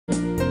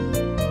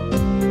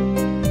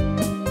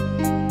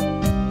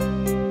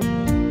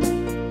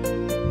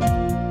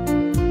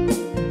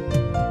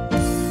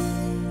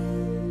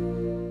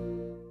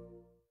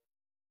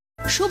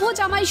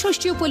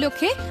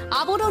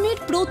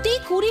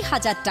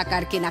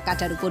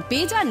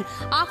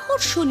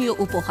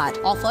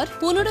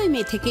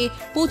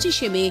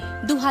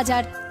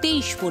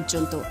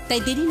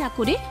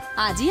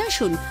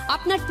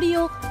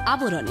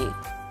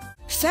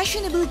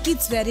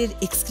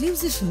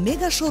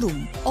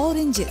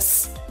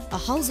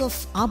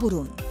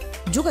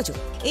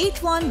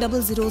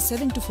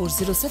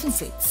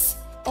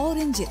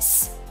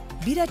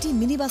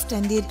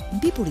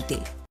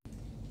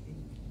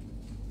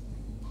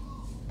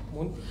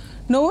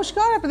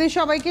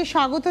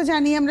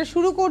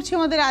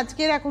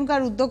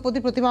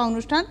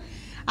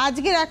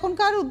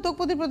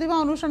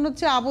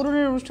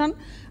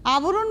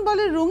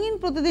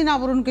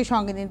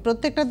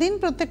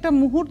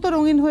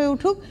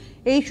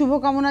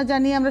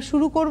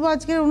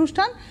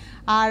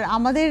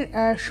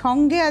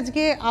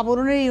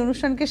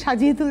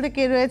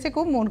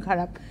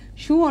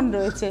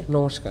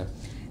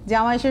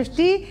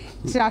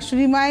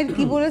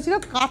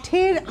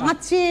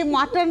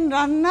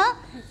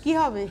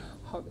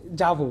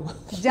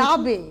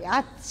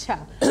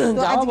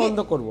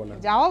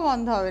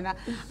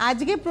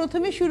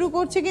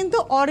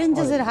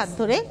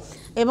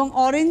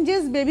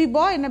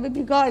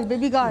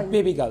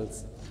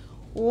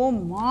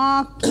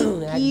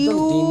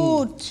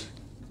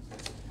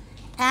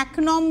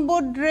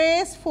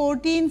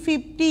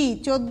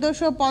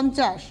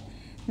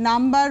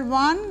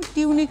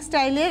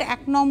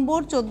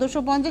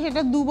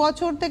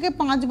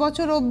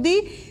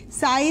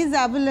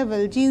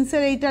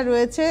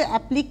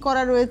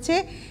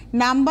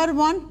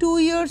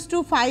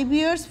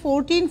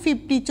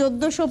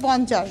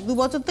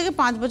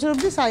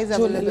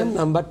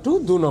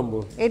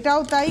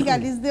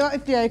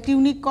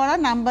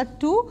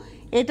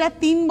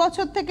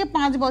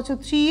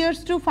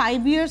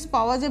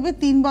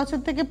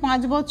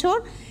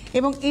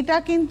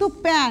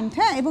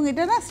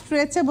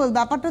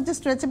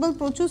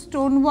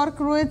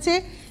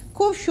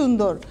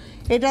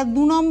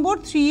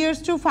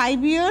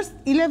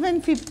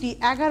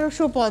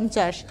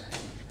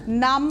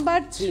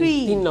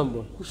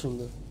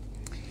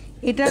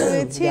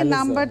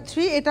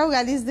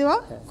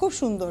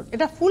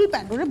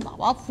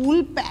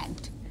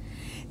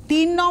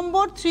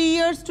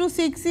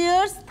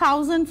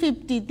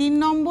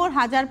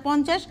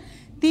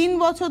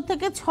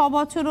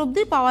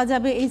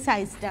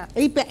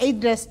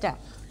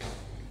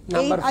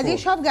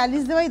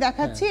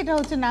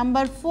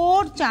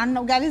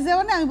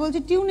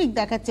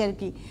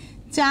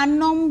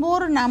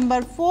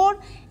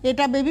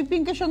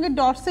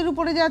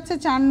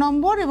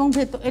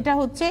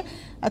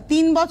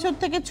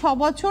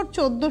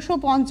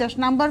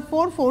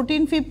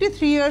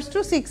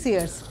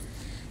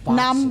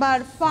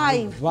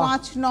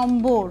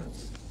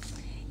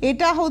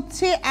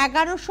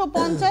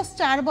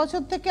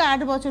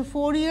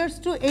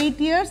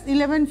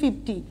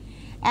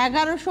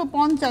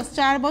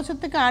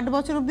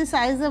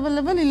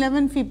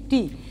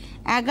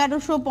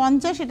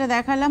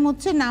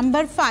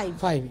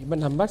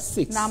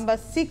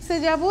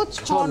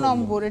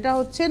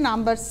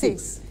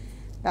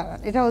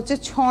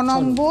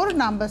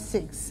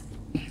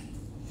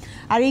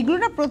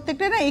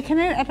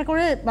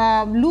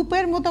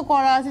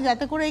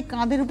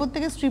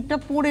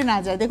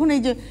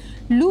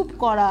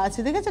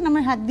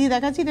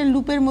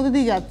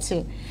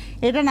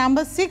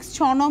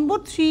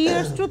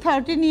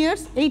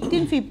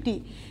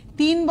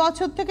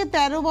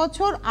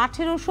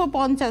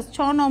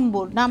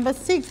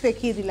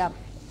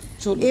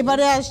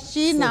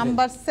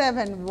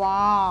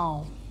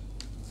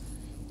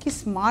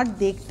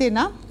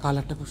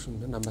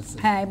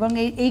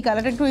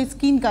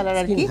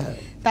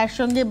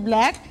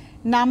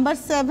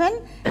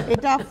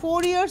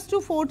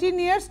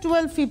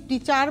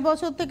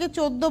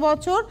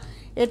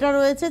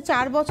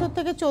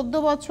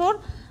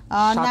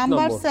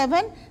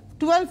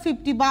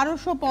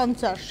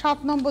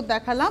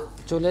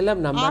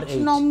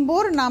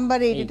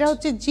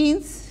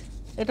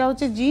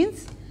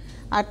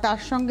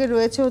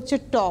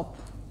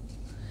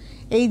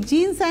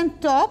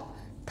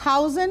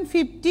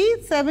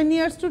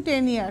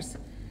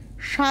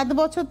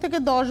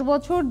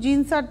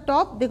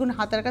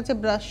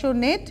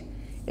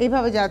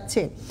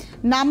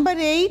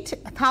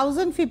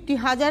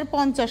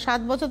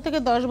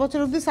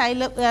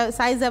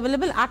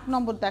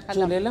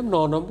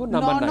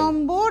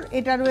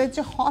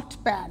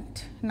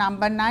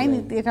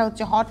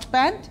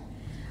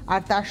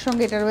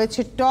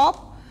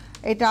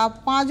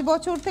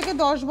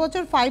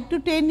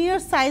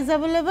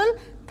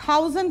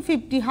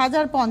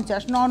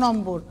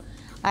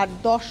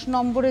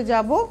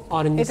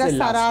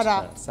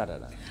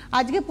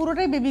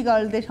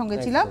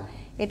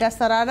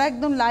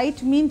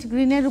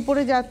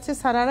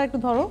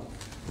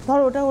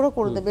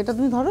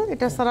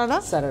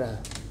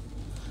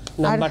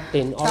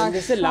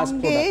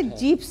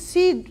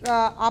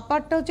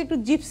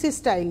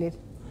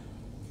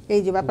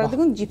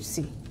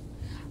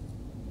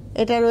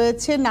এটা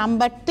রয়েছে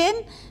number 10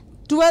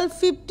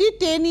 1250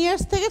 10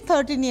 years থেকে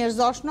 13 ইয়ার্স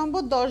 10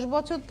 নম্বর 10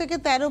 বছর থেকে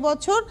 13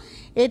 বছর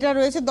এটা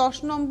রয়েছে 10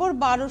 নম্বর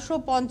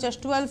 1250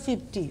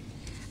 1250।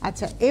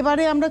 আচ্ছা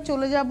এবারে আমরা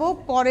চলে যাব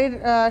পরের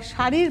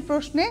শাড়ির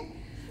প্রশ্নে।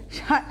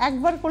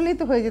 একবার করলেই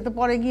তো হয়ে যেত,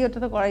 পরে গিয়ে ওটা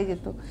তো করাই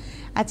যেত।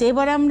 আচ্ছা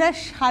এবারে আমরা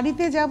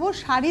শাড়িতে যাব।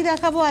 শাড়ি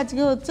দেখাবো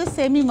আজকে হচ্ছে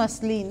সেমি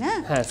মাসলিন।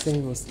 হ্যাঁ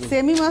সেমি মাসলিন,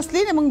 সেমি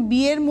মাসলিন এবং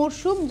বিয়ের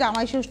মরশুম,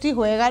 জামাই ষষ্ঠী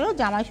হয়ে গেল।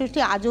 জামাই ষষ্ঠী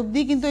আজ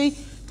অবধি কিন্তু এই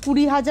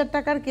 20,000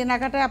 টাকার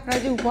কেনাকাটায় আপনারা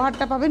যে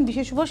উপহারটা পাবেন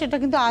বিশেষ উপহার, সেটা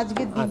কিন্তু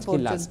আজকের দিন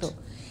পর্যন্ত।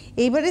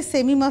 এইবারে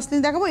সেমি মাসলিন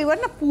দেখাবো। এবার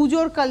না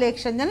পুজোর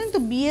কালেকশন, জানেন তো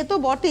বিয়ে তো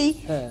বটেই,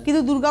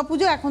 কিন্তু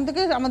দুর্গাপুজো এখন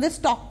থেকে আমাদের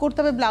স্টক করতে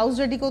হবে, ব্লাউজ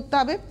রেডি করতে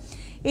হবে।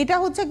 এটা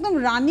হচ্ছে একদম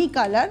রানী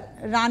কালার,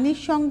 রানীর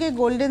সঙ্গে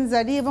গোল্ডেন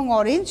জারি এবং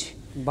অরেঞ্জ,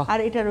 আর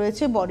এটা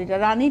রয়েছে বডিটা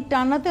রানীর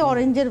টানাতে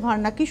অরেঞ্জের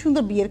ভার্না। কি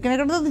সুন্দর, বিয়ের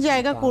কেনাকাটা তো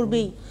জায়গা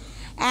করবেই।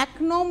 1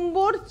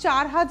 নম্বর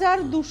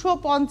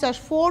 4250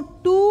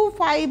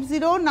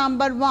 4250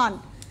 নাম্বার 1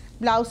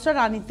 ব্লাউজটা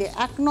রানীতে।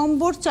 1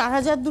 নম্বর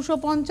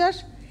 4250,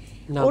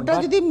 ওটা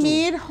যদি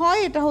মেয়ের হয়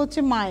এটা হচ্ছে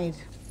মায়ের।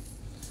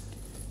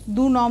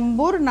 2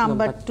 নম্বর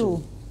নাম্বার 2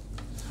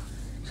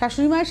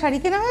 শাশুড়ি মায়ের শাড়ি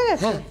কেনা হয়ে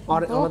গেছে। হ্যাঁ,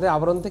 আর আমাদের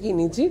আবরণ থেকে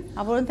নিয়েছি।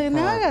 আবরণ থেকে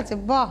নেওয়া হয়ে গেছে,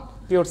 বাহ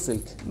পিওর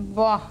সিল্ক,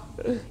 বাহ।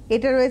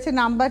 এটা রয়েছে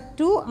নাম্বার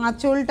 2,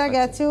 আঁচলটা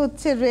গেছে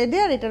হচ্ছে রেডে,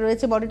 আর এটা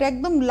রয়েছে বডিটা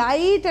একদম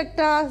লাইট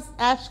একটা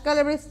অ্যাশ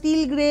কালারের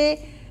স্টিল গ্রে,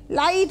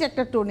 লাইট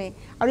একটা টোনে,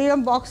 আর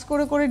এরকম বক্স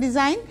করে করে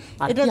ডিজাইন।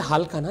 এটা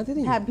হালকা না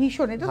দিদি? হ্যাঁ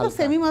ভীষণ, এটা তো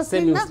সেমি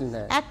মাসলিন না,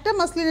 একটা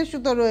মাসলিনের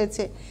সুতো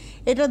রয়েছে।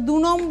 এটা 2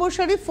 নম্বর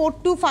শাড়ি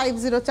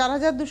 4250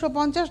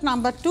 4250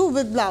 নাম্বার 2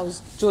 উইথ ব্লাউজ।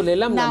 চলে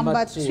এলাম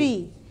নাম্বার 3।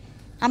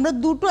 আমরা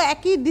দুটো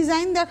একই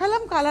ডিজাইন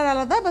দেখালাম, কালার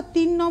আলাদা, বা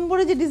 3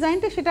 নম্বরে যে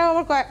ডিজাইনটা সেটা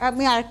আবার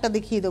আমি আরেকটা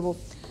দেখিয়ে দেবো।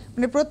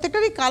 মানে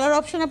প্রত্যেকটারই কালার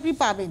অপশন আপনি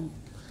পাবেন।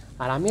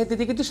 আর আমি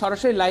দিদি কিন্তু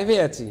সরাসরি লাইভে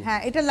আছি।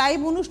 হ্যাঁ এটা লাইভ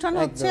অনুষ্ঠান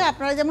হচ্ছে,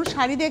 আপনারা যেমন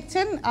শাড়ি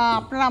দেখছেন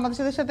আপনারা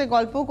আমাদের সাথে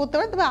গল্পও করতে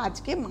পারেন। তবে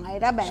আজকে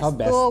মায়েরা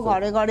ব্যস্ত,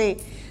 ঘরে ঘরে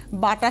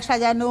বাটা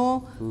সাজানো,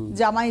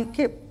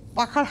 জামাইকে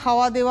পাখার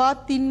হাওয়া দেওয়া।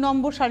 3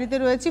 নম্বর শাড়িতে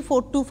রয়েছে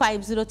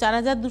 4250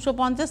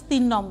 4250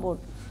 3 নম্বর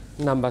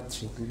নাম্বার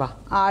 3। বাহ।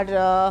 আর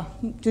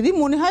যদি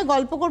মনে হয়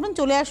গল্প করবেন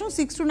চলে আসুন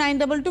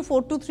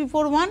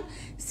 6292242341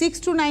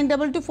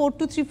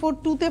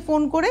 6292242342 তে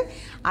ফোন করে।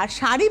 আর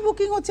শাড়ি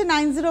বুকিং হচ্ছে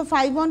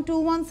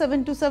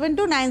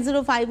 9051217272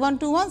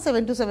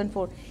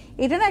 9051217274।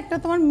 এটা না একটা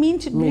তোমার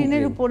মিন্ট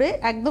গ্রিনের উপরে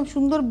একদম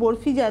সুন্দর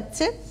বরফি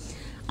যাচ্ছে,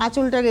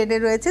 আঁচলটা রেডে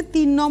রয়েছে।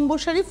 3 নম্বর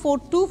sari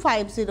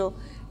 4250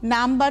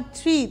 number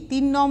 3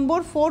 3 number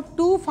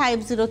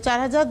 4250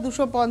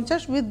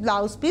 4250 with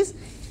blouse piece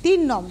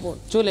 3 নম্বর।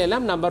 চলে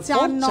এলাম নাম্বার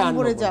 4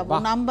 নম্বরে যাব।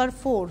 নাম্বার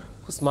 4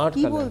 স্মার্ট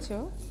কি বলছো?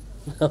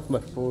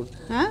 নাম্বার 4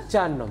 হ্যাঁ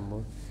 4 নম্বর।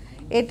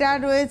 এটা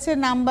রয়েছে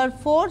নাম্বার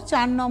 4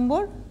 4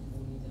 নম্বর।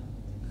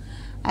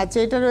 আচ্ছা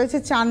এটা রয়েছে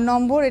 4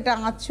 নম্বর, এটা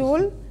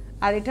আঁচল,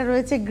 আর এটা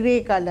রয়েছে grey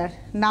colour.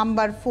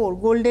 Number 4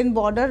 golden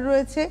border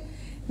রয়েছে।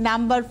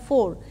 নাম্বার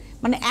 4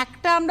 মানে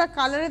একটা আমরা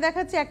কালারে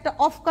দেখাচ্ছি, একটা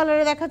অফ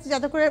কালারে দেখাচ্ছি,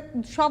 যাতে করে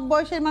সব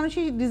বয়সের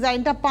মানুষই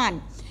ডিজাইনটা পান।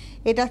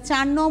 এটা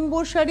 4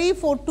 নম্বর sari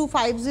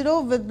 4250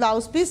 with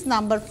blouse piece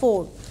number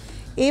 4।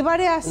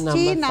 এবারে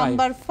আসছি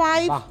নাম্বার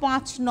 5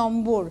 5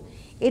 নম্বর।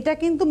 এটা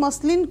কিন্তু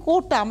মাসলিন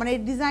কোটা, মানে এই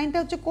ডিজাইনটা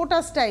হচ্ছে কোটা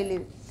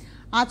স্টাইলের।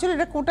 আঁচল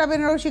এটা কোটা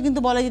বেনারসি কিন্তু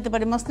বলা যেতে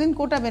পারে, মাসলিন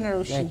কোটা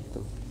বেনারসি।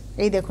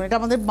 এই দেখুন এটা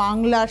আমাদের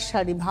বাংলার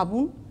শাড়ি,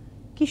 ভাবুন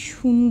কি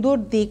সুন্দর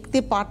দেখতে।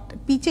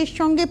 পিচের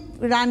সঙ্গে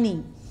রানী,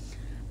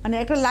 মানে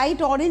একটা লাইট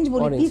অরেঞ্জ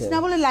বলি, পিচ না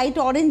বলে লাইট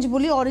অরেঞ্জ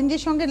বলি,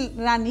 অরেঞ্জের সঙ্গে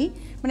রানী,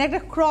 মানে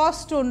একটা ক্রস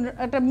টোন,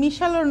 একটা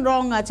মিশালো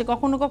রং আছে,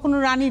 কখনো কখনো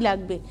রানী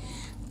লাগবে।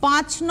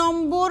 5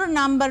 নম্বর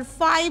নাম্বার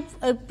 5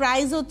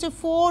 প্রাইস হচ্ছে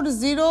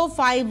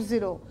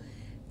 4050।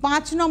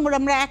 5 নম্বর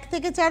আমরা 1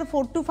 থেকে 4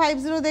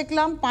 4250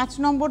 দেখলাম, 5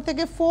 নম্বর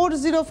থেকে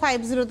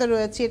 4050 তে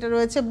রয়েছে। এটা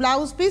রয়েছে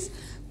ব্লাউজ পিস,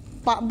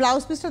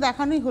 ব্লাউজ পিসটা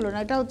দেখানোই হলো না,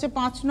 এটা হচ্ছে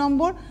 5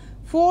 নম্বর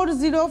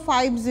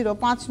 4050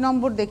 5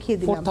 নম্বর দেখিয়ে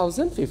দিলাম।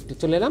 4050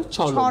 চলে এলাম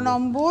 6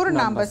 নম্বর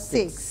নাম্বার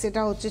 6।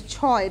 এটা হচ্ছে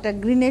 6, এটা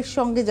গ্রিনের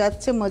সঙ্গে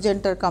যাচ্ছে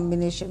ম্যাজেন্টার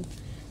কম্বিনেশন।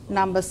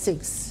 নাম্বার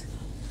 6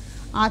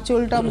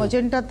 আঁচলটা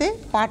ম্যাজেন্টাতে,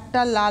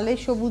 পাটটা লালে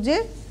সবুজে,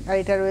 আর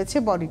এটা রয়েছে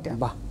বডিটা।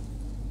 বাহ।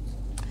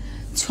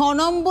 6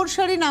 নম্বর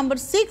sari number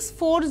 6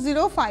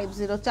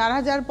 4050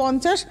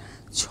 4050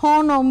 6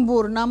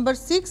 number number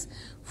 6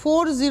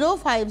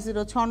 4050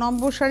 6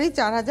 number sari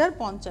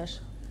 4050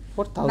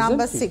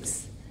 number 6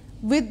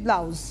 with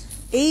blouse.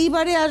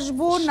 এইবারে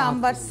আসবো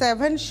নাম্বার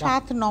 7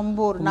 7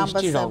 নম্বর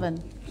নাম্বার 7।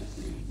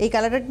 এই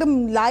কালারটা একদম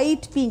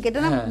লাইট পিঙ্ক, এটা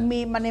না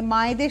মানে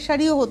মায়েদের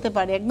শাড়িও হতে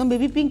পারে, একদম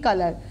বেবি পিঙ্ক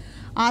কালার।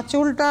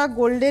 আঁচলটা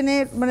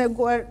গোল্ডেনের মানে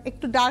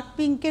একটু ডার্ক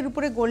পিঙ্কের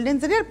উপরে গোল্ডেন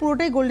জারি, আর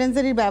পুরোটাই গোল্ডেন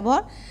জারির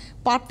ব্যবহার।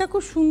 পাড়টা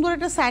খুব সুন্দর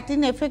একটা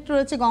স্যাটিন এফেক্ট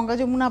রয়েছে, গঙ্গা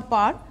যমুনা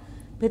পাড়,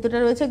 ভেতরটা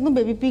রয়েছে একদম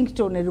বেবি পিঙ্ক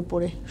টোনের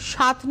উপরে।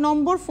 7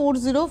 নম্বর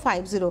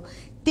 4050।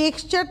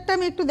 টেক্সচারটা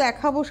আমি একটু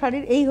দেখাবো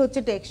শাড়ির, এই হচ্ছে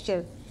টেক্সচার।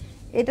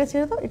 এটা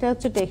ছেড়ে তো, এটা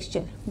হচ্ছে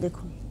টেক্সচার,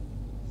 দেখুন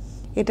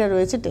এটা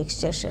রয়েছে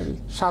texture sari.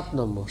 7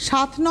 number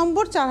 7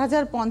 number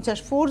 4050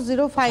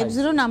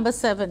 4050 number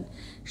 7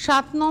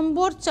 7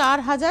 number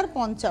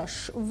 4050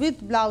 with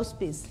blouse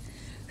piece.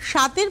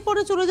 7-এর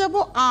পরে চলে যাব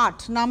 8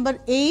 নাম্বার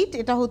 8,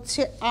 এটা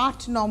হচ্ছে 8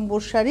 নম্বর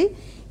শাড়ি।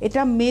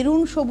 এটা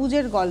মেরুন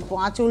সবুজের গল্প,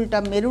 আঁচলটা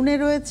মেরুনে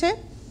রয়েছে,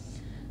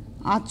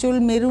 আঁচল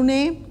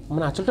মেরুনে,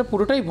 মানে আঁচলটা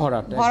পুরোটাই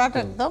ভরাট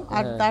একদম।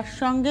 আর তার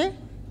সঙ্গে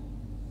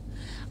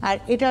আর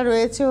এটা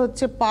রয়েছে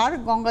হচ্ছে পাড়,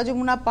 গঙ্গা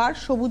যমুনা পাড়,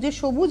 সবুজে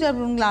সবুজ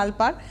এবং লাল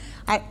পাড়।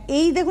 আর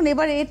এই দেখুন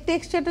এবার এর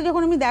টেক্সচারটা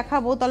যখন আমি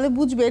দেখাবো তাহলে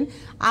বুঝবেন,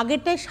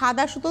 আগেরটায়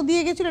সাদা সুতো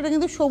দিয়ে গেছিল, এটা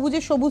কিন্তু সবুজে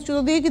সবুজ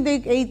সুতো দিয়ে কিন্তু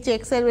এই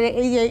চেক্সের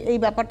এই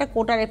ব্যাপারটা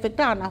কোটার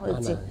এফেক্টটা আনা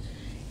হয়েছে।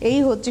 এই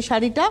হচ্ছে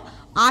শাড়িটা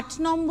 8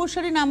 নম্বর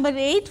sari, number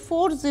 8,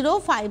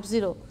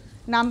 4050,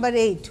 number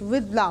 8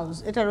 with blouse.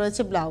 এটা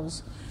রয়েছে ব্লাউজ।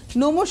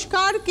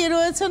 নমস্কার, কে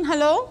রয়েছেন?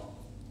 হ্যালো,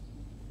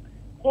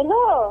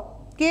 হ্যালো,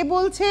 কে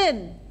বলছেন?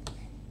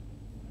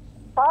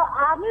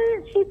 আমি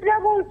শিপ্রা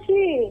বলছি।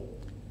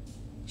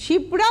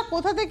 শিপ্রা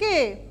কোথা থেকে?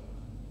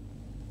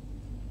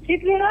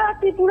 শিপ্রা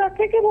ত্রিপুরা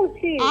থেকে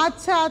বলছি।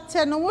 আচ্ছা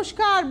আচ্ছা,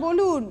 নমস্কার,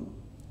 বলুন।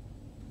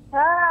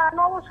 হ্যাঁ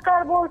নমস্কার,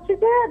 বলছি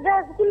যে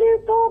ড্রেসগুলি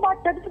তো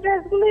বাচ্চাদের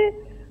ড্রেসগুলি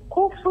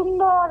খুব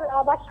সুন্দর,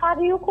 আবার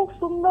শাড়িও খুব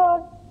সুন্দর।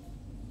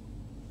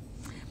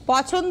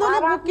 পছন্দ হলে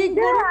আর বুকিং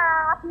করুন।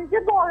 আপনি যে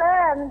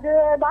বলেন যে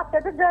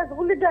বাচ্চাদের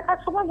ড্রেসগুলি দেখার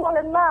সময়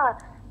বলেন না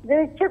যে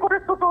ইচ্ছে করে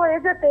ছোট হয়ে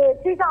যেতে,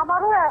 ঠিক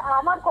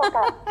আমার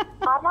কথা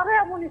আমারও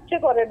এমন ইচ্ছে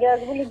করে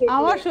ড্রেসগুলি দেখে।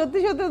 আমার সত্যি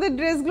সত্যি ওদের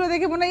ড্রেসগুলো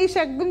দেখে মনে হয়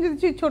একদম যদি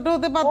ছোট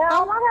হতে পারতাম।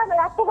 আমার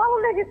এত ভালো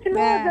লেগেছিল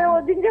যে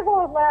ওইদিন যে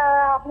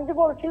আপনি যে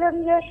বলছিলেন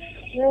যে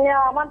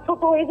আমার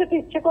ছোট হয়ে যেতে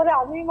ইচ্ছে করে,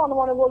 আমি মনে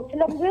মনে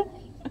বলছিলাম যে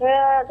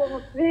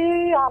শ্রী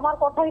আমার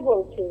কথাই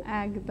বলছে।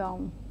 একদম,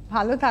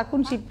 ভালো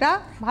থাকুন শিপ্রা,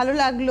 ভালো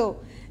লাগলো।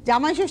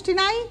 জামাই ষষ্ঠী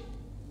নাই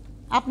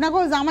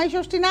আপনাকেও? জামাই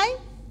ষষ্ঠী নাই?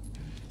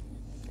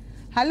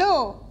 হ্যালো,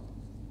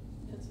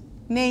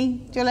 নেই,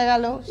 চলে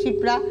গেল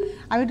শিপ্রা।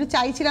 আমি একটু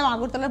চাইছিলাম,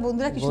 আগরতলার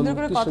বন্ধুরা কি সুন্দর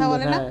করে কথা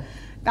বলে না,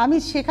 আমি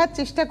শেখার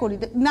চেষ্টা করি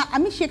না,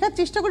 আমি শেখার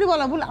চেষ্টা করি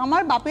বলা ভুল।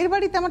 আমার বাপের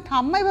বাড়িতে আমার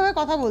ঠাম্মা এভাবে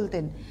কথা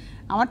বলতেন,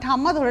 আমার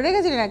ঠাম্মা ধরে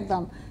রেখেছিলেন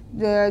একদম,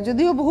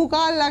 যদিও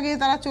বহুকাল লাগে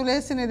তারা চলে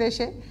এসেছেন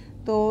এদেশে।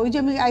 তো ওই যে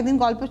আমি একদিন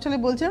গল্পের ছলে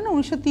বলছিলাম না,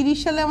 1930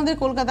 সালে আমাদের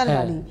কলকাতার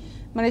বাড়ি,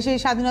 মানে সেই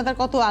স্বাধীনতার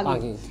কত আগে,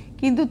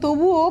 কিন্তু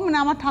তবুও মানে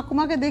আমার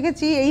ঠাকুমাকে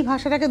দেখেছি এই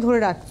ভাষাটাকে ধরে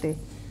রাখতে,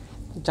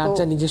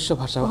 যার নিজস্ব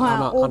ভাষা,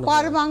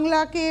 ওপার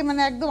বাংলাকে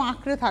মানে একদম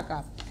আঁকড়ে থাকা।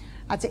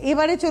 আচ্ছা,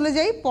 এবারে চলে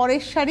যাই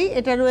পরের শাড়ি।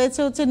 এটা রয়েছে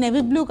হচ্ছে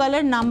নেভি ব্লু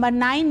কালার, নাম্বার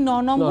 9,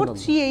 9 নম্বর,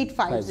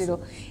 3850।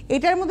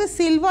 এটার মধ্যে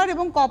সিলভার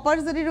এবং কপার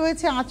জারি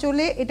রয়েছে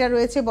আঁচলে, এটা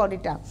রয়েছে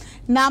বডিটা।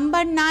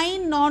 নাম্বার 9,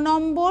 9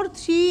 নম্বর,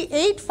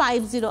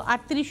 3850,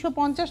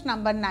 3850,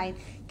 নাম্বার 9।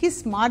 কি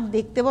স্মার্ট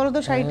দেখতে বলো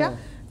তো শাড়িটা।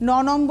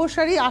 9 নম্বর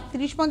শাড়ি,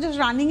 3850,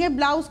 রানিং এ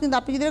ব্লাউজ, কিন্তু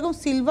আপনি যদি এরকম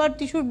সিলভার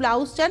টিস্যুর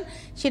ব্লাউজ চান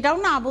সেটাও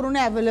না আবরণে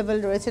অ্যাভেলেবেল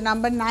রয়েছে।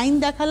 নাম্বার 9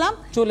 দেখালাম,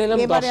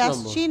 এবারে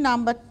আসছি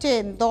নাম্বার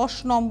 10, 10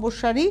 নম্বর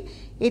শাড়ি।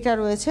 এটা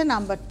রয়েছে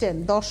নাম্বার 10,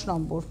 10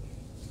 নম্বর।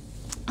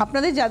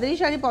 আপনাদের যাদেরই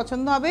শাড়ি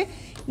পছন্দ হবে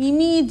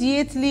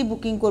ইমিডিয়েটলি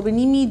বুকিং করবেন,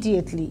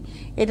 ইমিডিয়েটলি।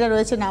 এটা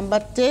রয়েছে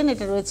নাম্বার 10,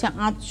 এটা রয়েছে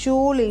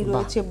আঁচল, এই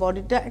রয়েছে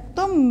বডিটা,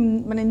 একদম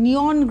মানে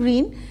নিয়ন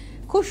গ্রিন,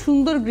 খুব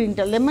সুন্দর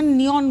গ্রিনটা, লেমন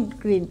নিয়ন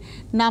গ্রিন।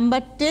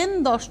 নাম্বার 10,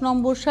 10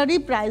 নম্বর শাড়ি,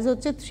 প্রাইস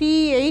হচ্ছে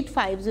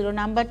 3850,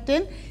 নাম্বার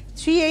 10,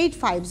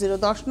 3850,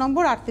 10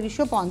 নম্বর,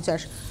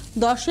 3850।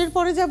 10-এর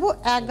পরে যাব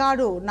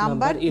 11,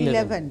 নাম্বার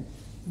 11।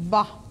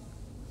 বাহ,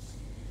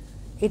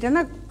 এটা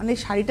না মানে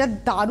শাড়িটা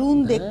দারুণ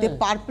দেখতে,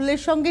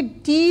 পার্পলের সঙ্গে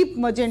ডিপ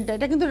ম্যাজেন্টা,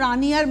 এটা কিন্তু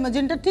রানী আর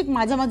ম্যাজেন্টা ঠিক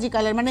মাঝামাঝি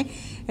কালার, মানে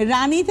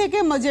রানী থেকে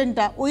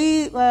ম্যাজেন্টা ওই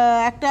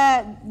একটা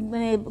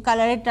মানে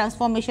কালারের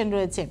ট্রান্সফরমেশন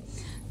রয়েছে।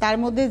 তার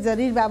মধ্যে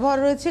জারির ব্যবহার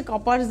রয়েছে,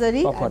 কপার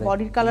জারি, আর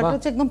বডির কালারটা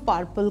হচ্ছে একদম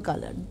পার্পল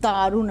কালার,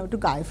 দারুণ। একটু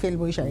গায়ে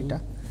ফেলবো এই শাড়িটা,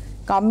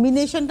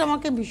 কম্বিনেশনটা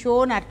আমাকে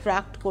ভীষণ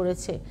অ্যাট্রাক্ট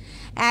করেছে।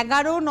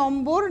 11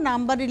 নম্বর,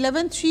 নাম্বার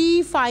 11,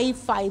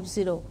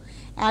 3550,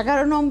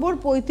 11 নম্বর,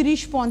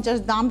 3550,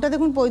 দামটা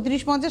দেখুন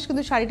 3550,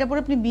 কিন্তু শাড়িটা পরে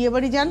আপনি বিয়ে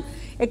বাড়ি যান,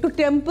 একটু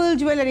টেম্পল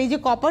জুয়েলারি, এই যে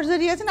কপার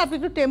জারি আছে না, আপনি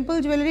একটু টেম্পল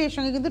জুয়েলারি এর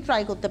সঙ্গে কিন্তু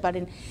ট্রাই করতে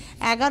পারেন।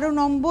 11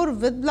 নম্বর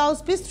উইথ ব্লাউজ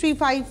পিস,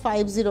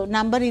 3550,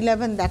 নাম্বার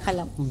 11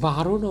 দেখালাম।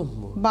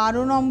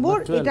 12 নম্বর,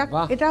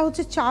 এটা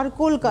হচ্ছে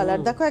চারকোল কালার,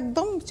 দেখো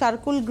একদম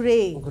চারকোল গ্রে,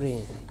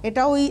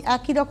 এটা ওই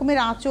একই রকমের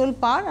আঁচল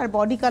পার, আর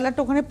বডি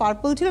কালারটা ওখানে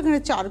পার্পল ছিল, এখানে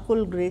চারকোল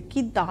গ্রে। কি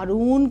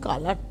দারুণ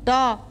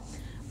কালারটা,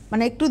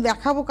 মানে একটু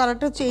দেখাবো,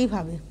 কালারটা হচ্ছে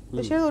এইভাবে,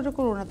 সেটা ওটা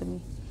করো না তুমি।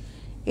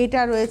 এটা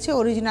রয়েছে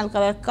অরিজিনাল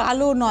কালার,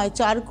 কালো নয়,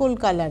 চারকোল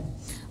কালার।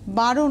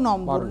 12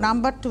 নম্বর,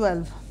 নাম্বার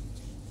 12,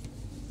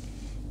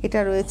 এটা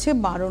রয়েছে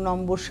 12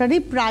 নম্বর শাড়ি,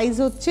 প্রাইস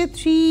হচ্ছে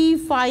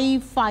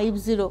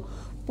 3550,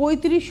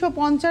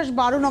 3550,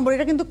 12 নম্বর।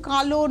 এটা কিন্তু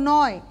কালো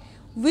নয়,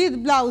 উইথ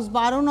ব্লাউজ,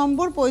 12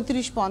 নম্বর,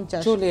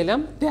 3550। চলে এলাম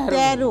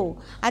 13।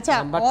 আচ্ছা,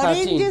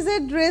 অরেঞ্জেস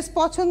এর ড্রেস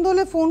পছন্দ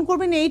হলে ফোন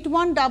করবেন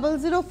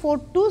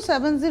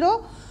 81004270,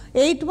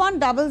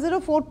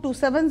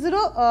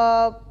 81004270,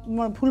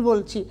 ভুল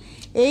বলছি,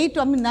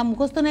 আমি নাম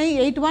মুখস্থ নেই,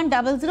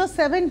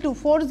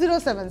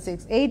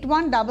 8100724076,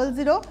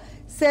 8100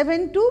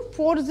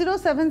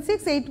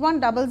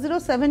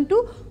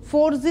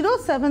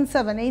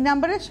 7240768100724077 এই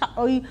নাম্বারে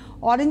ওই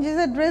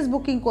অরেঞ্জেসের ড্রেস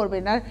বুকিং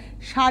করবেন। আর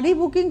শাড়ি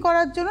বুকিং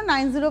করার জন্য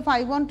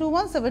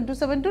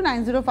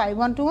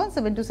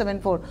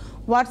 9051217272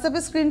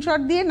 হোয়াটসঅ্যাপে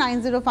স্ক্রিনশট দিয়ে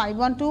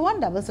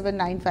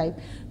 9051217795।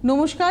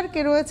 নমস্কার,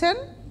 কে রয়েছেন?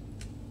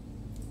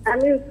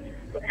 আমি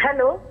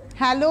হ্যালো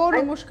হ্যালো,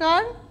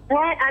 নমস্কার।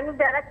 হ্যাঁ, আমি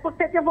ব্যারাকপুর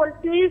থেকে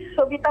বলছি,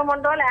 সবিতা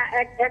মন্ডল।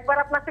 একবার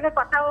আপনার সাথে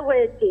কথাও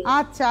হয়েছে।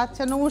 আচ্ছা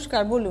আচ্ছা,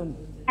 নমস্কার, বলুন।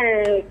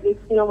 হ্যাঁ,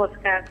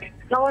 নমস্কার।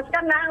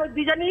 নমস্কার না, ওই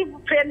দুজনেই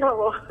ফ্রেন্ড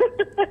হবো।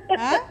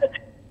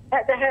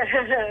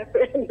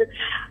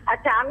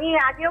 আচ্ছা, আমি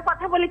আগেও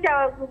কথা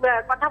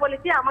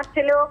বলেছি। আমার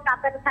ছেলেও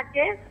কাতারে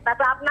থাকে।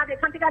 তারপর আপনার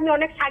এখান থেকে আমি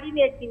অনেক শাড়ি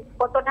নিয়েছি,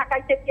 কত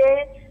ঢাকাই থেকে,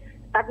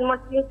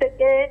 মুসলিন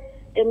থেকে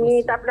এমনি।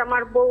 তারপরে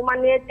আমার বৌমা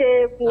নিয়েছে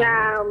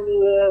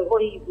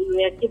ওই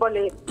কি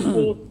বলে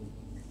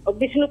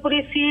বিষ্ণুপুরি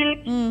সিল্ক,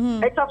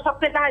 এইসব সব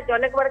থেকে হয়েছে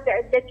অনেকবার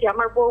দেখি।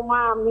 আমার বৌমা,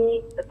 আমি,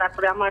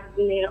 তারপরে আমার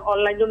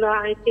অনলাইনে নেওয়া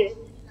হয়েছে,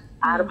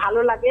 আর ভালো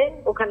লাগে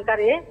ওখানকার।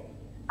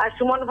 আর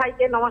সুমন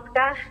ভাইকে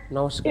নমস্কার।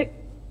 নমস্কার।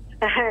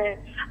 হ্যাঁ,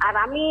 আর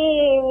আমি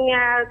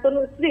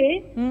তনুশ্রী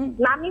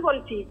নামই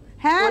বলছি।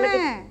 হ্যাঁ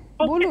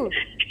বলুন।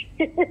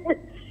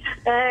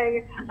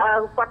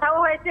 কথাও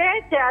হয়েছে,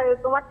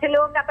 তোমার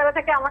ছেলেও কাতারে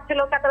থাকে, আমার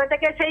ছেলেও কাতারে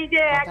থাকে। সেই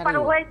যে একবার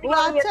হয়েছিল।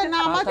 আচ্ছা, না,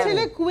 আমার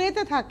ছেলে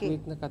কুয়েতে থাকে।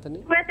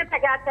 কুয়েতে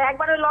থাকে। আচ্ছা,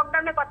 একবার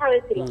লকডাউনে কথা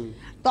হয়েছিল।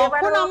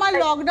 তখন আমার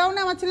লকডাউনে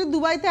আমার ছেলে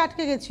দুবাইতে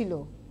আটকে গেছিল।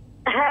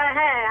 হ্যাঁ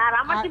হ্যাঁ, আর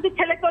আমার যদি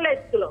ছেলে চলে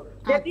এসেছিল,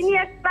 যেদিনই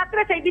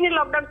রাত্রে সেই দিনই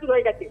লকডাউন শুরু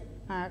হয়ে গেছে।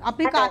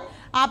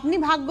 আপনি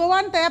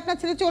ভাগ্যবান, তাই আপনার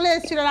ছেলে চলে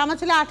এসেছিল, আর আমার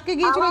ছেলে আটকে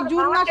গিয়েছিল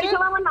জুন মাসে।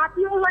 আমার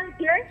নাতিও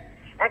হয়েছে,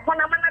 এখন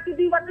আমার নাতি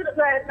 2 বছর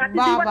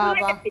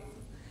হয়ে গেছে।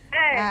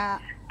 হ্যাঁ,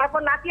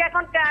 তারপর নাতি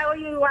এখন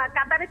ওই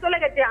কাতারে চলে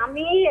গেছে।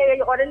 আমি এই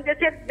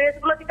অরেঞ্জেসের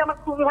ড্রেসগুলো থেকে আমার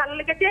খুবই ভালো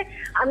লেগেছে।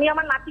 আমি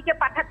আমার নাতিকে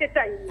পাঠাতে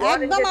চাই।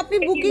 একদম, আপনি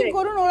বুকিং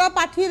করুন, ওরা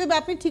পাঠিয়ে দেবে।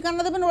 আপনি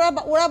ঠিকানা দেবেন,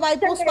 ওরা বাই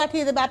পোস্ট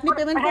পাঠিয়ে দেবে। আপনি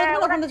পেমেন্ট করে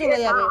দেবেন, ওখানে চলে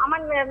যাবে।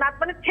 আমার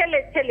মানে ছেলে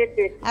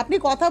আপনি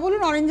কথা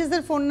বলুন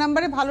অরেঞ্জেসের ফোন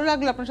নাম্বারে। ভালো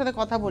লাগলো আপনার সাথে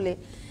কথা বলে।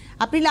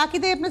 আপনি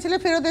লাকিতে আপনার ছেলে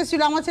ফেরত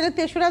এসেছিল। আমার ছেলে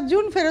 3রা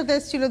জুন ফেরত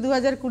এসেছিল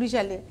 2020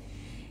 সালে।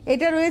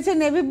 এটা রয়েছে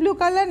নেভি ব্লু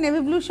কালার,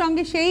 নেভি ব্লুর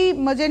সঙ্গে সেই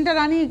ম্যাজেন্টা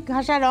রানী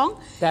ঘাসা রং।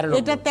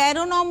 এটা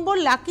 13 নম্বর,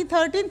 লাকি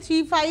 13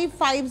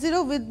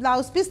 3550 উইথ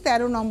ব্লাউজ পিস।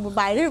 13 নম্বর।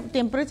 বাইরের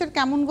টেম্পারেচার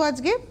কেমন গো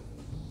আজকে?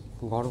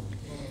 গরম।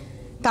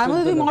 তার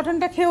মধ্যে তুমি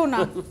মটনটা খেও না,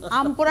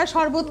 আম পোড়া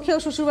শরবত খেও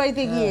শ্বশুর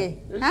বাড়িতে গিয়ে।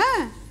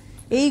 হ্যাঁ,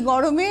 এই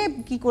গরমে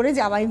কি করে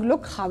জামাইগুলো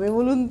খাবে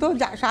বলুন তো?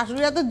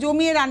 শাশুড়িরা তো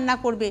জমিয়ে রান্না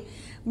করবে।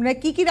 মানে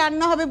কি কি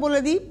রান্না হবে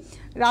বলে দিই।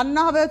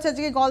 রান্না হবে হচ্ছে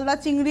আজকে গলদা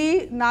চিংড়ি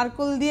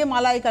নারকোল দিয়ে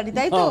মালাইকারি,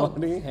 তাই তো?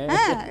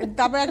 হ্যাঁ,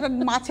 তারপরে একটা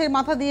মাছের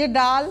মাথা দিয়ে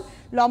ডাল,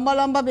 লম্বা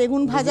লম্বা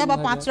বেগুন ভাজা বা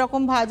 5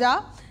 রকম ভাজা।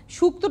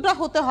 শুক্তোটা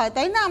হতে হয়,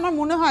 তাই না? আমার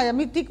মনে হয়,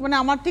 আমি ঠিক মানে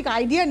আমার ঠিক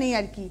আইডিয়া নেই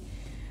আর কি।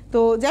 তো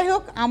যাই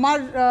হোক, আমার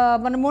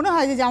মানে মনে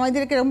হয় যে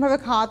জামাইদেরকে এরকমভাবে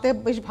খাওয়াতে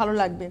বেশ ভালো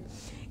লাগবে।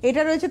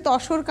 এটা রয়েছে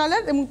তসর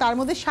কালার এবং তার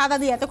মধ্যে সাদা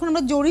দিয়ে। এতক্ষণ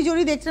আমরা জড়ি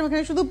জড়ি দেখছিলাম,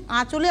 এখানে শুধু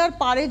আঁচলে আর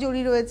পাড়ে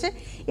জড়ি রয়েছে।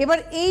 এবার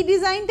এই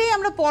ডিজাইনটাই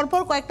আমরা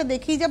পরপর কয়েকটা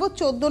দেখিয়ে যাব।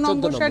 14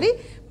 নম্বর শাড়ি,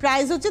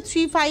 প্রাইস হচ্ছে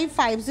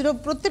 3550।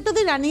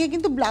 প্রত্যেকটাতেই রানিংয়ে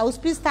কিন্তু ব্লাউজ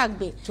পিস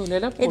থাকবে।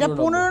 এটা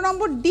 15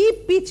 নম্বর ডিপ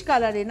পিচ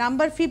কালারে,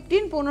 নাম্বার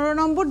 15, 15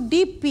 নম্বর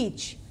ডিপ পিচ।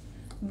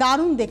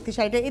 দারুণ দেখতে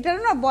শাড়িটা। এটার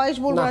না বয়স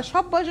বলবো না,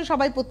 সব বয়সে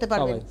সবাই পরতে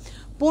পারবে।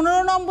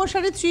 15 নম্বর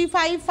শাড়ি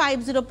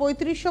 3550,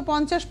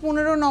 3550,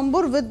 15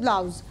 নম্বর উইথ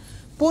ব্লাউজ।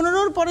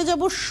 15-র পরে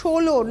যাব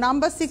 16,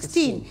 নাম্বার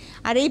 16।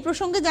 আর এই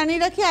প্রসঙ্গে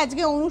জানিয়ে রাখি,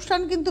 আজকে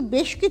অনুষ্ঠান কিন্তু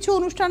বেশ কিছু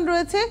অনুষ্ঠান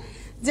রয়েছে।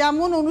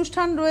 যেমন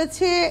অনুষ্ঠান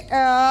রয়েছে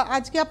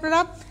আজকে আপনারা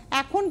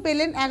এখন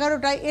পেলেন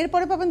 11টায়,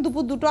 এরপরে পাবেন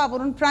দুপুর 2টো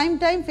আবরণ প্রাইম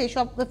টাইম ফেস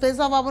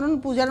অফ আবরণ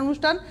পূজার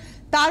অনুষ্ঠান।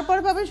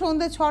 তারপরে পাবেন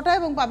সন্ধ্যে 6টায়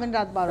এবং পাবেন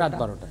রাত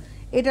 12টায়।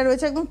 এটা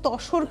রয়েছে একদম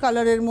তসর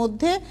কালারের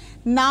মধ্যে,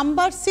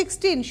 number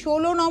 16,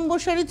 16 number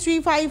sari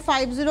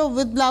 3550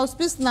 with blouse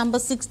piece,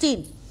 number 16।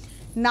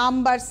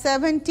 Number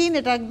 17,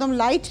 এটা একদম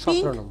লাইট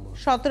পিঙ্ক।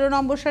 17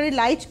 নম্বর শাড়ি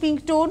লাইট পিঙ্ক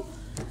টোন।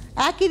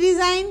 একই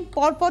ডিজাইন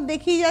পরপর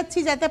দেখিয়ে যাচ্ছি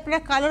যাতে আপনারা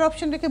কালার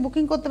অপশন রেখে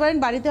বুকিং করতে পারেন।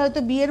 বাড়িতে হয়তো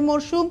বিয়ের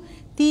মরশুম,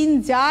 3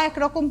 যা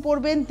একরকম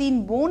পরবেন, 3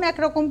 বোন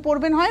একরকম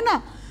পরবেন, হয় না?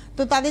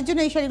 তো তাদের জন্য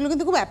এই শাড়িগুলো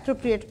কিন্তু খুব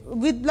অ্যাপ্রোপ্রিয়েট।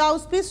 উইথ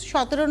ব্লাউজ পিস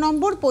 17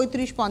 নম্বর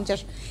 3550।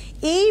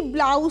 এই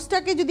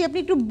ব্লাউজটাকে যদি আপনি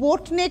একটু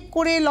বোট নেক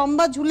করে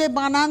লম্বা ঝুলে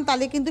বানান,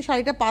 তাহলে কিন্তু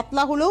শাড়িটা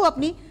পাতলা হলেও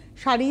আপনি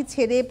শাড়ি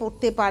ছেড়ে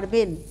পরতে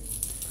পারবেন,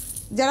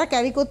 যারা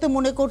ক্যারি করতে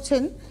মনে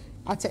করছেন।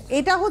 আচ্ছা,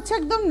 এটা হচ্ছে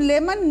একদম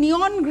লেমন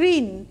নিয়ন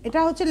গ্রিন। এটা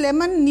হচ্ছে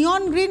লেমন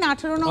নিয়ন গ্রিন,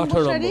 18 নম্বর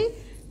শাড়ি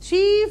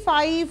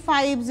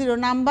 3550,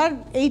 নাম্বার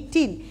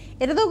 18।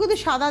 এটাতেও কিন্তু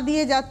সাদা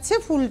দিয়ে যাচ্ছে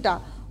ফুলটা,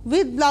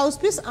 উইথ ব্লাউজ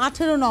পিস।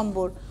 18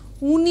 নম্বর,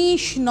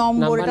 19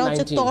 নম্বর, এটা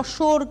হচ্ছে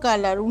তসর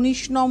কালার,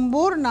 19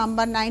 নম্বর,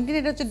 নাম্বার 19।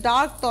 এটা হচ্ছে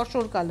ডার্ক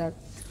তসর কালার,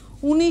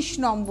 19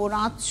 নম্বর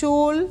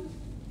আঁচল।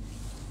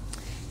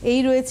 এই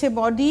রয়েছে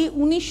body.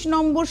 19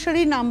 number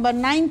sari, number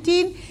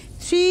 19,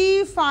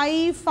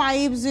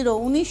 3550,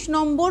 19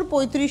 number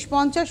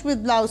 3550 with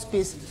blouse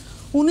piece.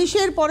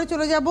 19-এর পরে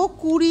চলে যাব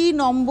 20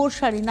 নম্বর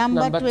শাড়ি,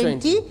 নাম্বার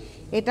 20।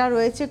 এটা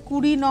রয়েছে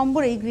 20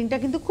 নম্বর। এই গ্রিনটা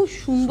কিন্তু খুব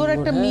সুন্দর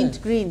একটা মিন্ট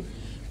গ্রিন।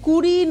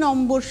 20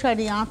 নম্বর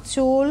শাড়ি,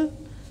 আঁচল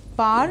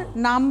পার,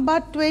 number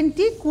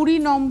 20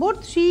 number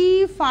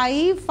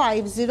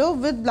 3550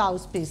 with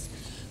blouse piece.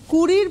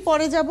 20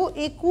 পরে যাব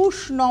 21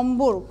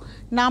 নম্বর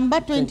নাম্বার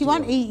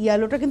 21। এই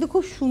ইয়েলোটা কিন্তু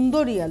খুব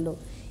সুন্দর ইয়েলো।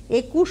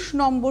 21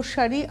 নম্বর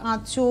শাড়ি,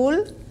 আঁচল,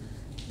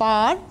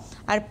 পার।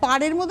 আর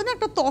পাড়ের মধ্যে না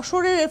একটা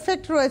তসরের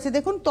এফেক্ট রয়েছে,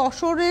 দেখুন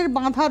তসরের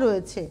বাঁধা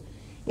রয়েছে।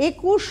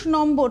 21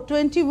 নম্বর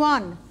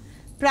 21,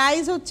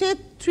 প্রাইস হচ্ছে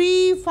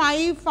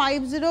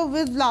 3550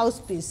 উইথ ব্লাউজ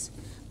পিস।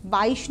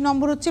 22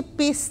 নম্বর হচ্ছে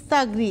পেস্তা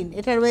গ্রিন,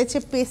 এটা রয়েছে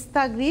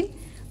পেস্তা গ্রিন।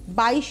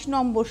 22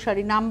 নম্বর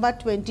শাড়ি, নাম্বার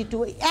 22।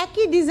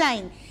 একই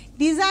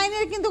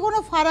ডিজাইনের কিন্তু কোনো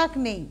ফারাক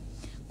নেই,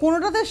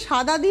 কোনোটাতে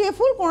সাদা দিয়ে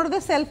ফুল, কোনোটাতে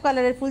সেলফ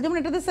কালারের ফুল, যেমন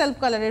এটাতে সেলফ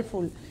কালারের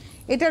ফুল।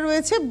 এটা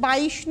রয়েছে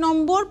 22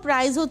 নম্বর,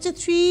 প্রাইস হচ্ছে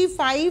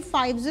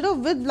 3550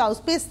 উইথ ব্লাউজ,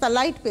 পেস্তা,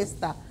 লাইট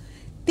পেস্তা।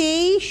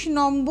 23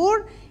 নম্বর,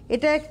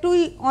 এটা একটু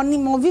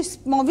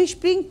মভিশ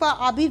পিঙ্ক বা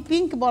আবির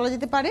পিঙ্ক বলা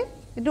যেতে পারে,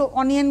 একটু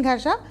অনিয়ন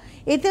ঘাসা।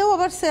 এতেও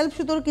আবার সেলফ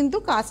সুতোর কিন্তু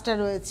কাজটা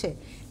রয়েছে।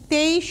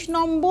 23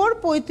 নম্বর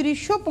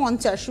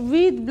 3550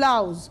 উইথ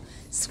ব্লাউজ।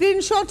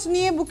 স্ক্রিনশটস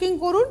নিয়ে বুকিং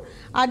করুন।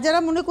 আর যারা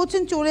মনে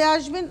করছেন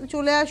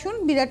চলে আসুন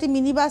বিরাটি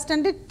মিনি বাস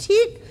স্ট্যান্ডের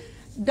ঠিক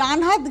ডান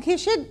হাত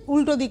ঘেঁষে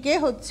উল্টো দিকে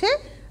হচ্ছে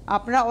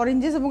আপনারা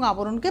অরেঞ্জেস এবং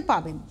আবরণকে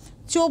পাবেন।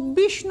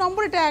 24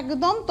 নম্বর, এটা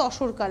একদম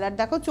তসর কালার,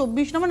 দেখো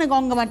 24 নম্বর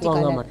গঙ্গামাটি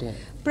কালার।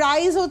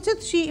 প্রাইস হচ্ছে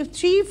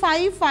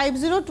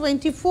 3550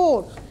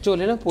 24।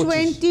 চলে না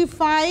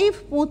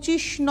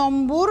 25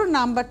 নম্বর,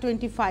 নাম্বার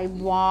 25।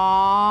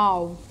 ওয়াও,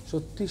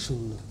 সত্যি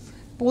সুন্দর।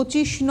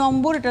 25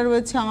 নম্বর, এটা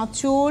রয়েছে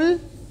আঁচল,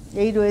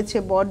 এই রয়েছে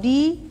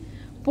বডি।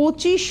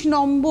 25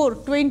 নম্বর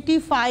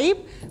 25,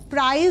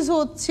 প্রাইস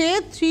হচ্ছে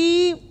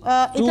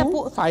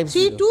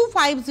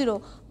 3250।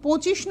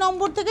 25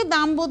 নম্বর থেকে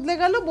দাম বদলে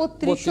গেল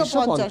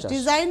 3250,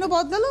 ডিজাইনও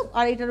বদলালো।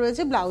 আর এটা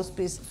রয়েছে ব্লাউজ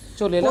পিস।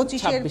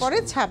 25 পরে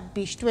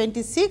 26,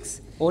 26,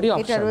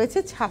 এটা রয়েছে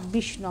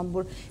 26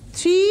 নম্বর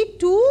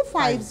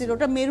 3250।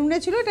 ওটা মেরুনে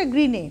ছিল, এটা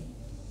গ্রিনে।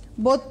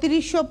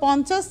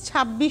 3250,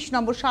 26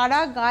 নম্বর। সারা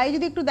গায়ে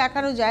যদি একটু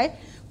দেখানো যায়,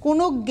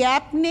 কোনো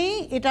গ্যাপ নেই,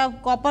 এটা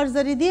কপার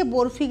জারি দিয়ে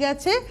বরফি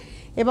গেছে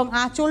এবং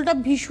আঁচলটা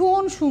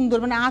ভীষণ সুন্দর,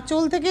 মানে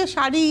আঁচল থেকে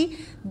শাড়ি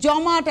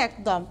জমাট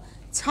একদম।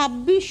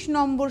 26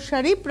 নম্বর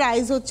শাড়ি,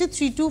 প্রাইস হচ্ছে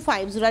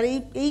 3250। আর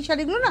এই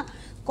শাড়িগুলো না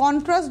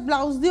কন্ট্রাস্ট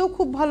ব্লাউজ দিয়েও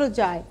খুব ভালো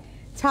যায়।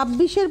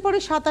 26-এর পরে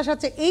 27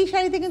 আছে। এই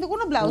শাড়িতে কিন্তু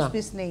কোনো ব্লাউজ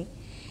পিস নেই।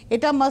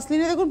 এটা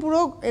মাসলিনে দেখুন পুরো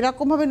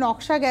এরকমভাবে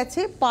নকশা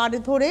গেছে, পাড়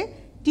ধরে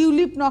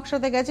টিউলিপ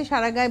নকশাতে গেছে,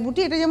 সারা গায়ে বুটি।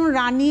 এটা যেমন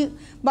রানী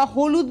বা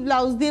হলুদ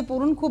ব্লাউজ দিয়ে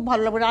পরুন, খুব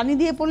ভালো লাগবে। রানী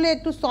দিয়ে পরলে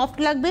একটু সফট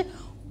লাগবে,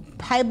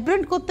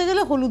 ভাইব্রেন্ট করতে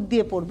গেলে হলুদ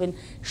দিয়ে পরবেন।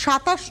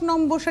 27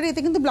 নম্বর শাড়ি,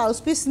 এতে কিন্তু ব্লাউজ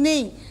পিস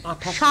নেই।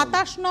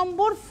 27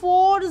 নম্বর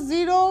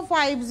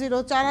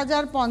 4050,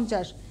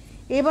 4050।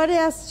 এবারে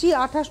আসছি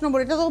 28 নম্বর,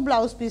 এটা তো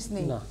ব্লাউজ পিস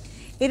নেই।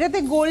 এটাতে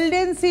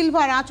গোল্ডেন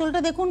সিলভার, আঁচলটা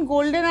দেখুন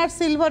গোল্ডেন আর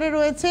সিলভারে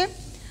রয়েছে,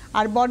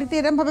 আর বডিতে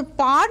এরকমভাবে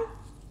পার,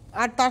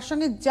 আর তার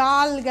সঙ্গে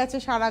জাল গেছে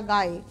সারা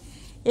গায়ে।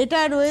 এটা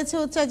রয়েছে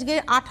হচ্ছে আজকে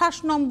 28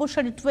 নম্বর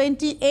শাড়ি,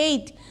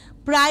 28,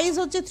 প্রাইস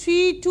হচ্ছে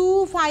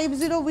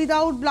 3250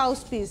 উইদাউট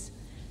ব্লাউজ পিস।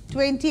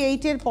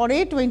 28-এর পরে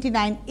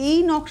 29। এই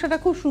নকশাটা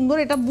খুব সুন্দর,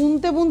 এটা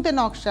বুনতে বুনতে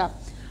নকশা।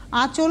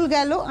 আঁচল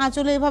গেল,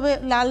 আঁচলে এভাবে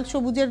লাল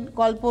সবুজের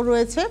গল্প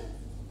রয়েছে,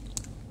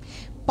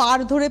 পার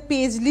ধরে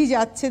পেজলি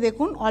যাচ্ছে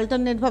দেখুন,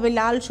 অল্টারনেটভাবে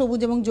লাল সবুজ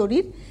এবং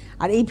জরির।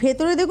 আর এই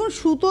ভেতরে দেখুন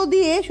সুতো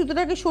দিয়ে,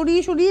 সুতোটাকে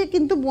সরিয়ে সরিয়ে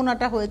কিন্তু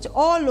বোনাটা হয়েছে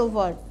অল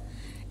ওভার।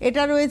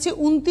 এটা রয়েছে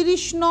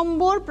 29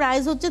 নম্বর,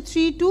 প্রাইস হচ্ছে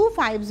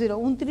 3250।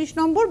 29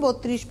 নম্বর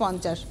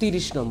 3250।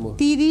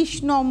 30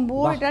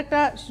 নম্বর, এটা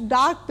একটা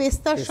ডার্ক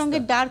পেস্তার সঙ্গে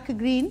ডার্ক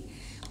গ্রিন,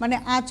 মানে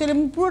আঁচল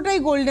এবং পুরোটাই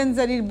গোল্ডেন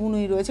জারির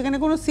বুনুই রয়েছে, এখানে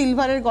কোনো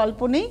সিলভারের গল্প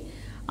নেই।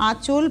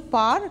 আঁচল,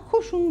 পার,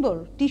 খুব সুন্দর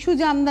টিস্যু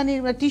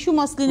জামদানির বা টিস্যু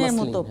মাসলিনের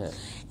মতো।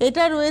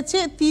 এটা রয়েছে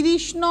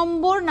 30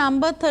 নম্বর,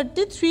 নাম্বার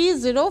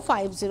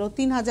 3050,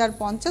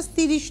 3050,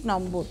 30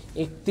 নম্বর।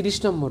 31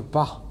 নম্বর,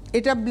 বাহ,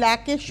 এটা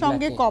ব্ল্যাকের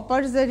সঙ্গে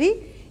কপার জারি।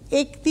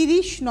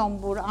 31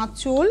 নম্বর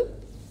আঁচল,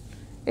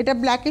 এটা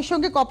ব্ল্যাকের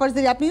সঙ্গে কপার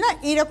জারি। আপনি না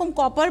এরকম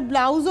কপার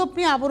ব্লাউজও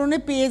আপনি আবরণে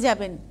পেয়ে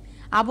যাবেন,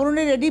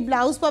 আবরণের রেডি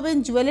ব্লাউজ পাবেন,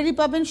 জুয়েলারি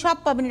পাবেন, সব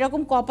পাবেন।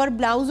 এরকম কপার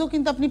ব্লাউজও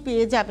কিন্তু আপনি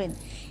পেয়ে যাবেন।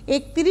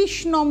 31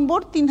 নম্বর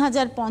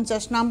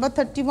 3050, নাম্বার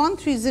 31,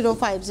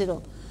 3050।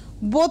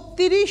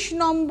 32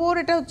 নম্বর,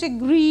 এটা হচ্ছে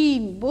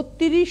গ্রিন।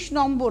 32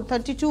 নম্বর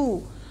 32,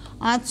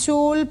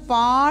 আঁচল,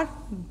 পাড়,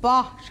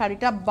 বাহ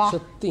শাড়িটা, বাহ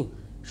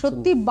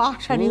সত্যি বাহ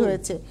শাড়ি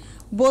হয়েছে।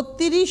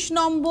 32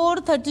 নম্বর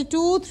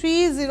 32,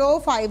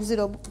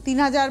 3050,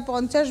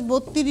 3050,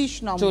 32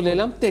 নম্বর। চলে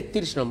এলাম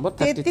 33 নম্বর।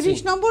 33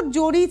 নম্বর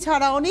জরি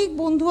ছাড়া। অনেক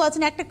বন্ধু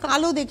আছেন, একটা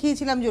কালো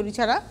দেখিয়েছিলাম জরি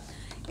ছাড়া,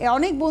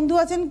 অনেক বন্ধু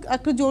আছেন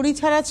একটু জরি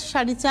ছাড়া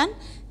শাড়ি চান।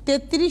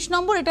 33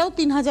 নম্বর, এটাও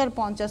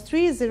 3050,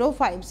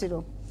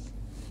 3050।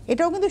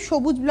 এটাও কিন্তু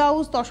সবুজ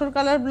ব্লাউজ, তসর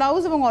কালার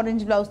ব্লাউজ এবং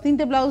অরেঞ্জ ব্লাউজ,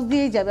 তিনটে ব্লাউজ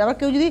দিয়েই যাবে। আবার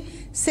কেউ যদি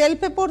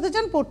সেলফে পড়তে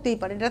চান পড়তেই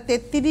পারে। এটা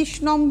 33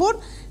 নম্বর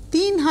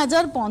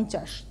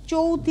 3050,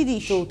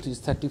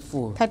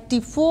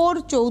 34,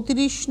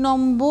 34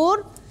 নম্বর।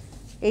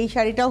 এই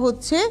শাড়িটা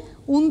হচ্ছে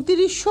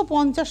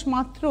 2950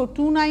 মাত্র,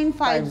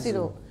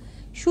 2950।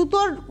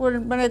 সুতোর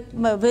মানে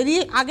ভেরি,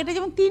 আগেটা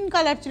যেমন 3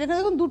 কালার ছিল, এখানে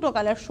দেখুন 2টো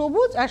কালার,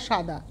 সবুজ আর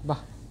সাদা।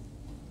 বাহ,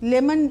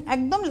 লেমন,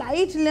 একদম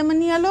লাইট লেমন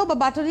ইয়েলো বা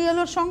বাটার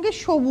ইয়েলোর সঙ্গে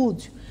সবুজ।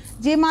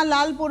 যে মা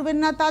লাল পরবেন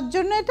না তার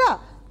জন্য এটা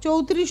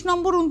 34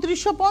 নম্বর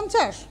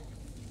 2950।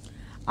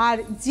 আর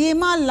যে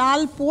মা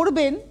লাল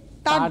পরবেন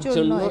তার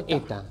জন্য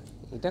এটা।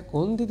 এটা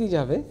কোন দিদি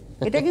যাবে?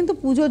 এটা কিন্তু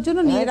পুজোর জন্য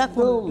নিয়ে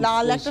রাখুন।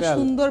 লাল একটা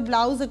সুন্দর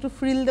ব্লাউজ, একটু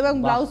ফ্রিল দেবে,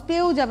 এবং ব্লাউজ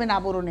পেয়েও যাবেন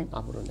আবরণে।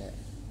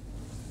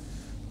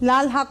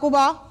 লাল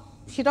হাকোবা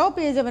সেটাও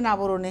পেয়ে যাবেন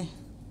আবরণে।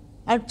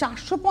 আর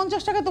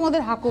 450 টাকা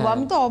তোমাদের হাকোবা।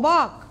 আমি তো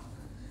অবাক।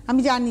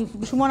 আমি জানি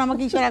সুমন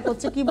আমাকে ইশারা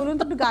করছে, কি বলুন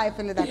তো, একটু গায়ে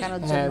ফেলে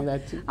দেখানোর জন্য।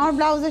 আমার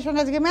ব্লাউজের সঙ্গে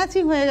আজকে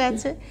ম্যাচিং হয়ে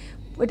গেছে।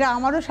 এটা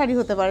আমারও শাড়ি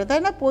হতে পারে, তাই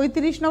না?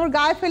 35 নম্বর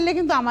গায়ে ফেললে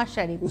কিন্তু আমার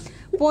শাড়ি।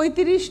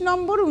 35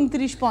 নম্বর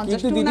 2950,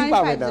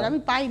 2950 আমি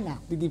পাই না,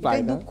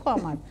 এটাই দুঃখ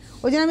আমার।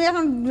 ওই জন্য আমি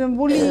এখন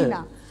বলি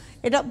না।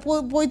 এটা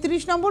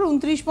 35 নম্বর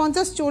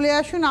 2950। চলে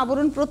আসুন।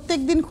 আবরণ প্রত্যেক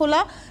দিন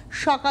খোলা,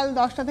 সকাল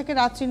 10টা থেকে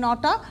রাত্রি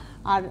 9টা।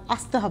 আর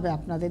আসতে হবে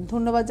আপনাদের।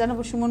 ধন্যবাদ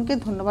জানাবো সুমনকে,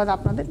 ধন্যবাদ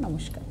আপনাদের,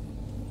 নমস্কার।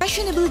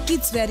 Fashionable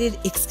kids wear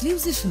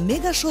exclusive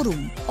mega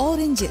showroom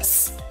Oranges,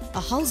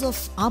 a house of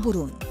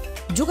Aboron.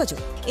 যোগাযোগ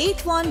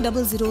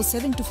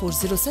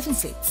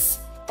 8100724076।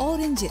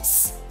 Oranges,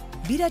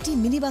 বিরাটি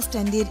মিনি বাস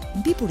স্ট্যান্ডের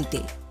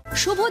বিপরীতে।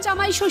 শুভ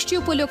জামাই ষষ্ঠী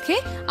উপলক্ষে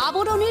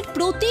আবরণের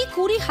প্রতি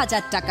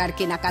 20,000 টাকার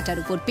কেনাকাটার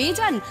উপর পেয়ে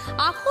যান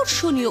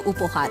আকর্ষণীয়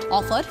উপহার।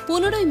 অফার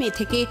 15 মে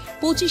থেকে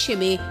 25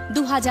 মে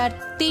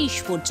 2023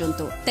 পর্যন্ত।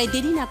 তাই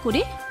দেরি না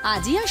করে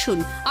আজই আসুন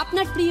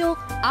আপনার প্রিয়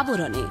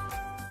আবরণে।